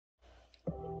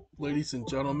Ladies and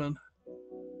gentlemen,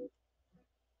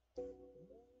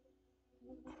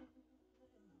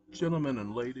 gentlemen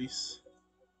and ladies,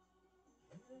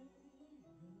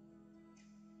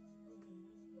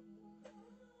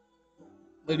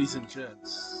 ladies and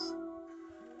gents,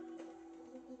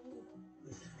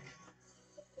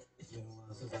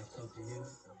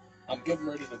 I'm getting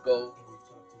ready to go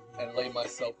and lay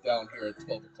myself down here at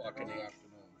 12 o'clock in the afternoon.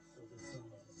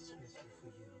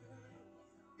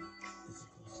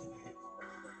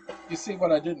 You see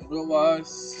what I didn't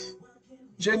realize?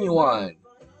 Genuine.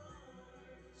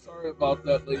 Sorry about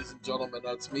that, ladies and gentlemen.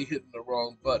 That's me hitting the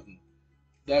wrong button.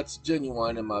 That's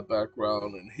Genuine in my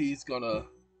background, and he's gonna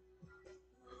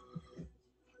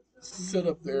sit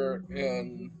up there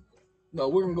and no,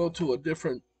 we're gonna go to a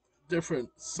different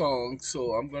song.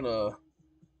 So I'm gonna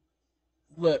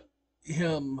let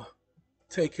him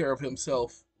take care of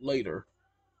himself later.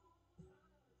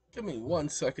 Give me 1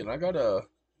 second. I gotta.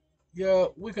 Yeah,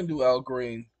 we can do Al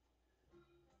Green.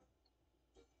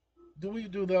 Do we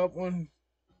do that one?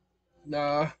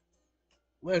 Nah.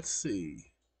 Let's see.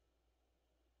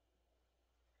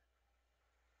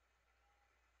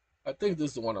 I think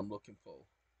this is the one I'm looking for.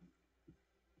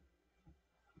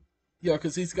 Yeah,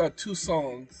 because he's got two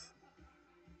songs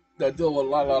that deal with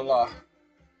la la la.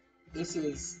 This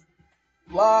is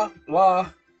la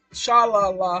la, sha la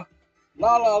la,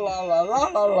 la la la la la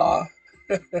la la.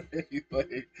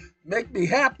 Anyway, make me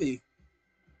happy.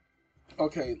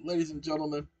 Okay, ladies and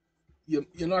gentlemen, you're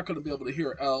not going to be able to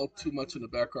hear Al too much in the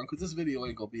background because this video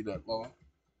ain't going to be that long.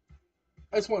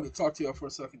 I just wanted to talk to y'all for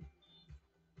a second.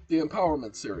 The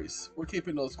empowerment series, we're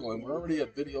keeping those going. We're already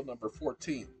at video number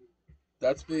 14.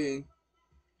 That's being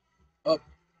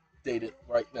updated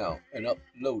right now and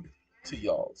uploaded to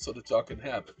y'all so that y'all can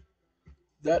have it.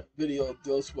 That video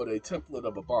deals with a template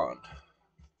of a bond.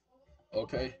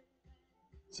 Okay?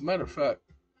 As a matter of fact,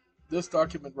 this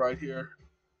document right here,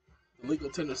 the legal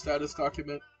tender status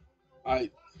document, I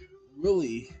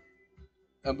really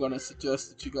am going to suggest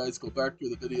that you guys go back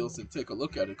through the videos and take a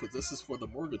look at it because this is for the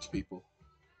mortgage people.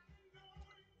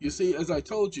 You see, as I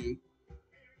told you,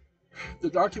 the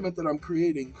document that I'm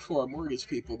creating for our mortgage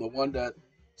people, the one that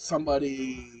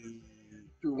somebody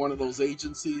through one of those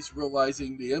agencies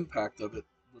realizing the impact of it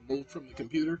removed from the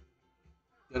computer,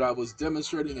 that I was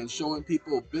demonstrating and showing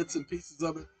people bits and pieces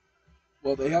of it,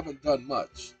 well, they haven't done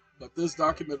much. But this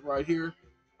document right here,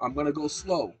 I'm going to go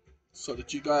slow so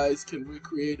that you guys can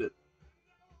recreate it.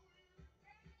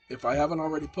 If I haven't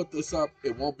already put this up,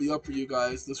 it won't be up for you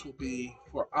guys. This will be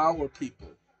for our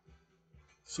people.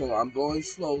 So I'm going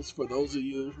slow for those of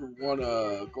you who want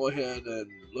to go ahead and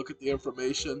look at the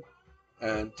information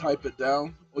and type it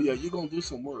down. Oh yeah, you're going to do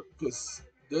some work because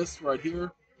this right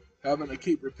here, having to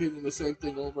keep repeating the same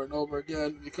thing over and over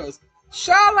again because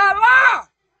sha-la-la!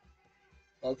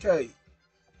 Okay,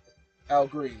 Al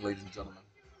Green, ladies and gentlemen.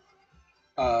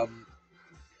 Um,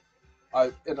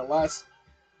 in the last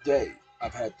day,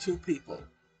 I've had two people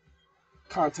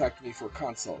contact me for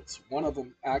consults. One of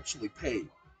them actually paid.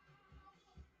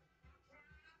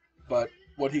 But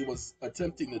what he was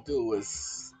attempting to do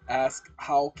is ask,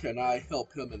 how can I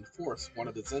help him enforce one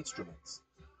of his instruments?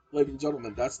 Ladies and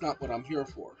gentlemen, that's not what I'm here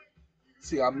for.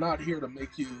 See, I'm not here to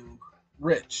make you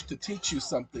rich, to teach you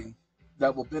something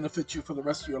that will benefit you for the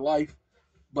rest of your life,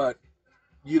 but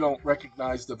you don't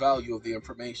recognize the value of the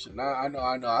information. I know.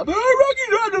 I don't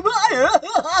recognize the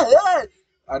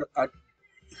value.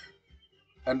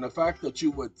 And the fact that you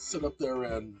would sit up there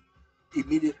and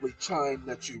immediately chime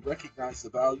that you recognize the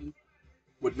value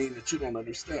would mean that you don't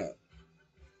understand.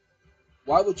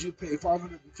 Why would you pay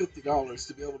 $550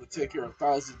 to be able to take care of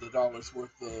thousands of dollars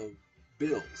worth of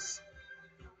bills?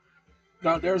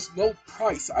 Now, there's no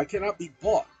price. I cannot be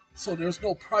bought. So there's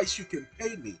no price you can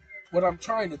pay me. What I'm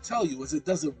trying to tell you is it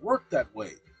doesn't work that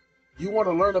way. You want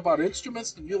to learn about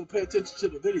instruments, then you'll pay attention to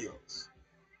the videos.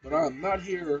 But I'm not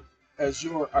here as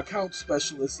your account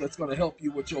specialist that's going to help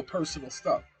you with your personal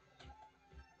stuff.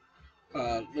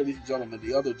 Ladies and gentlemen,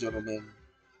 the other gentleman,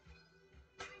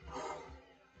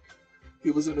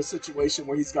 he was in a situation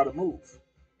where he's got to move.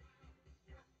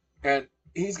 And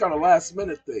he's got a last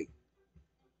minute thing.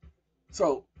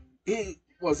 So he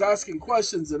was asking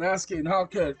questions and asking how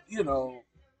could, he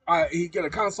get a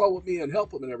consult with me and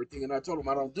help him and everything. And I told him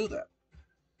I don't do that.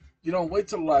 You don't wait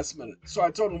till the last minute. So I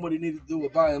told him what he needed to do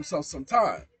was buy himself some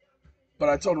time. But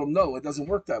I told him, no, it doesn't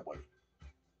work that way.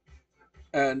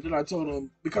 And then I told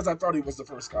him, because I thought he was the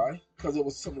first guy, because it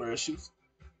was similar issues.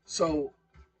 So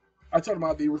I told him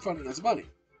I'd be refunding his money.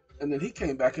 And then he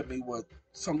came back at me with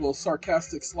some little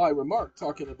sarcastic, sly remark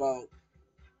talking about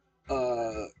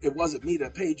it wasn't me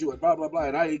that paid you and blah, blah, blah.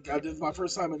 And I did my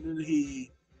first time, and then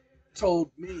he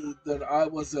told me that I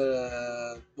was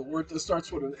the word that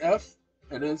starts with an F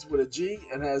and ends with a G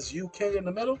and has UK in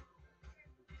the middle.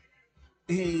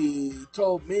 He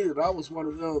told me that I was one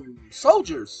of them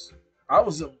soldiers. I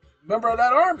was a member of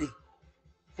that army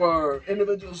for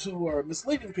individuals who are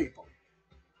misleading people.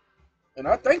 And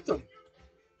I thanked him.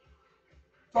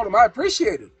 Told him I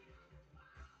appreciate it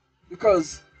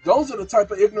because those are the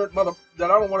type of ignorant mother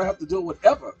that I don't want to have to deal with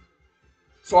ever.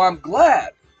 So I'm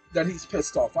glad that he's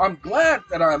pissed off. I'm glad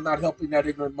that I'm not helping that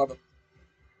ignorant mother.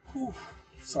 Whew.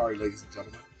 Sorry, ladies and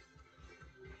gentlemen.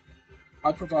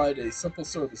 I provide a simple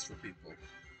service for people.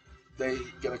 They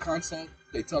get a consult,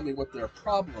 they tell me what their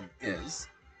problem is,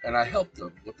 and I help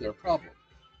them with their problem.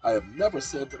 I have never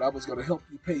said that I was going to help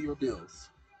you pay your bills.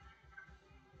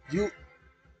 You,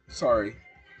 sorry,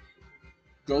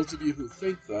 those of you who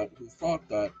think that, who thought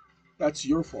that, that's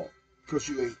your fault. Because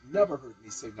you ain't never heard me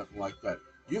say nothing like that.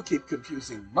 You keep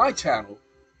confusing my channel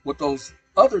with those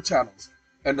other channels.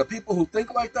 And the people who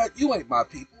think like that, you ain't my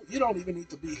people. You don't even need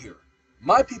to be here.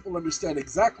 My people understand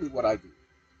exactly what I do.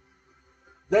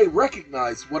 They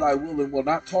recognize what I will and will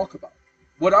not talk about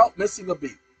without missing a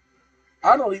beat.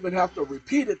 I don't even have to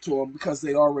repeat it to them because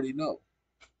they already know.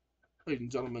 Ladies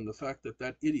and gentlemen, the fact that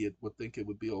that idiot would think it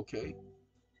would be okay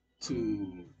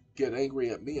to get angry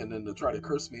at me and then to try to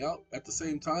curse me out at the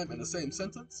same time in the same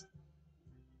sentence,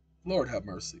 Lord have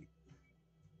mercy.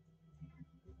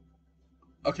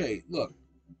 Okay, look,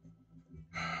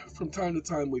 from time to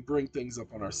time we bring things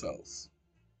up on ourselves,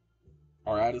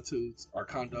 our attitudes, our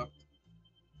conduct.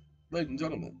 Ladies and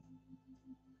gentlemen,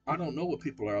 I don't know what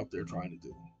people are out there trying to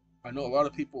do. I know a lot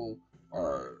of people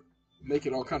are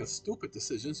making all kind of stupid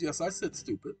decisions. Yes, I said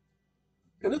stupid.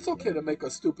 And it's okay to make a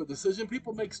stupid decision.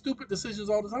 People make stupid decisions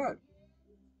all the time.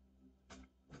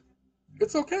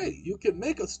 It's okay. You can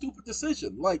make a stupid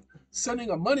decision, like sending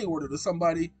a money order to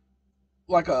somebody,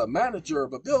 like a manager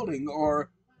of a building or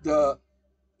the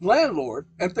landlord,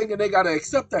 and thinking they got to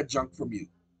accept that junk from you.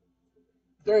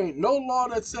 There ain't no law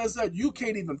that says that. You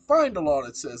can't even find a law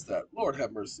that says that. Lord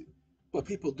have mercy. But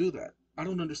people do that. I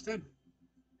don't understand it.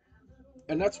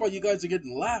 And that's why you guys are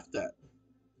getting laughed at.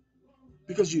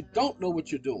 Because you don't know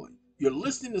what you're doing. You're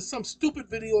listening to some stupid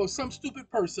video of some stupid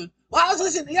person. Well, I was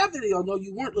listening to your video. No,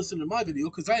 you weren't listening to my video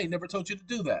because I ain't never told you to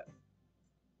do that.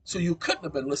 So you couldn't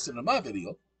have been listening to my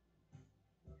video.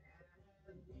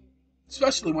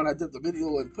 Especially when I did the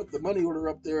video and put the money order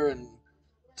up there and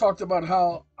talked about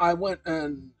how I went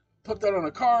and put that on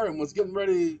a car and was getting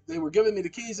ready. They were giving me the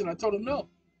keys and I told them no.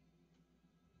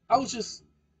 I was just,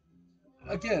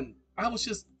 again, I was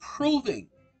just proving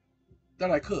that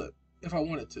I could if I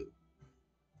wanted to.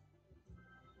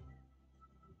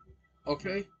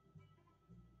 Okay?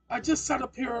 I just sat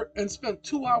up here and spent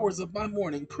 2 hours of my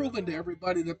morning proving to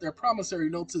everybody that their promissory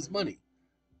notes is money.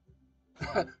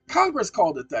 Congress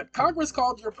called it that. Congress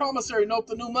called your promissory note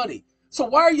the new money. So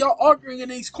why are y'all arguing in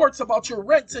these courts about your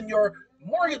rents and your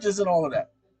mortgages and all of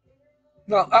that?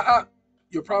 Now,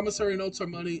 your promissory notes are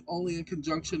money only in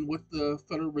conjunction with the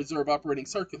Federal Reserve Operating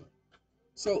Circular.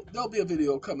 So there'll be a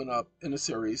video coming up in a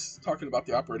series talking about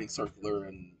the operating circular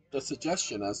and the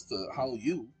suggestion as to how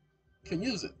you can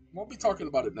use it. Won't be talking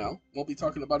about it now. Won't be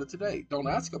talking about it today. Don't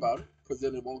ask about it because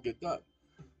then it won't get done.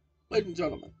 Ladies and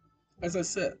gentlemen, as I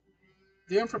said,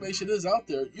 the information is out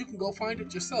there. You can go find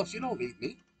it yourselves. You don't need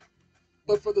me.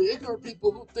 But for the ignorant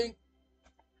people who think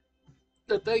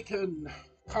that they can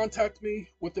contact me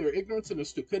with their ignorance and their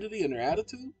stupidity and their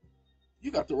attitude,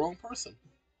 you got the wrong person.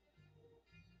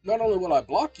 Not only will I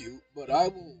block you, but I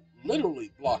will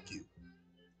literally block you.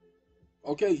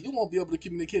 Okay, you won't be able to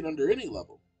communicate under any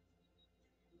level.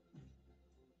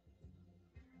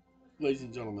 Ladies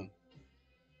and gentlemen,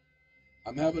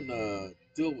 I'm having to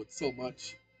deal with so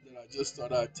much that I just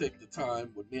thought I'd take the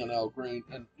time with me and Al Green.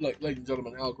 And like, ladies and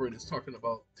gentlemen, Al Green is talking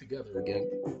about Together again.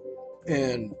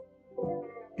 And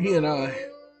he and I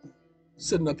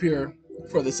sitting up here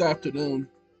for this afternoon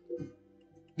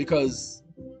because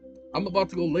I'm about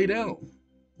to go lay down.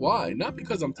 Why? Not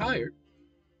because I'm tired,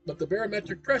 but the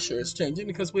barometric pressure is changing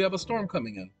because we have a storm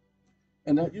coming in.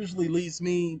 And that usually leaves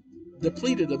me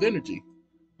depleted of energy.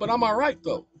 But I'm all right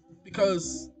though,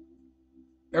 because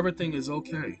everything is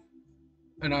okay.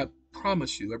 And I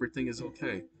promise you, everything is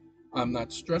okay. I'm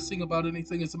not stressing about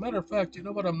anything. As a matter of fact, you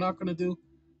know what I'm not going to do?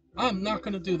 I'm not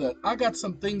going to do that. I got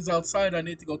some things outside I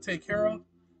need to go take care of.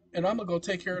 And I'm going to go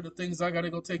take care of the things I got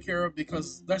to go take care of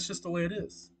because that's just the way it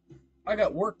is. I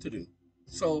got work to do.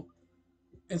 So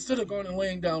instead of going and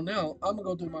laying down now, I'm going to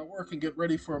go do my work and get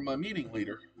ready for my meeting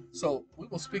later. So we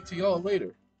will speak to y'all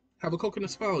later. Have a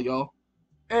coconut smile, y'all.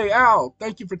 Hey, Al,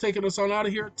 thank you for taking us on out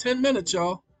of here. 10 minutes,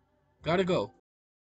 y'all. Gotta go.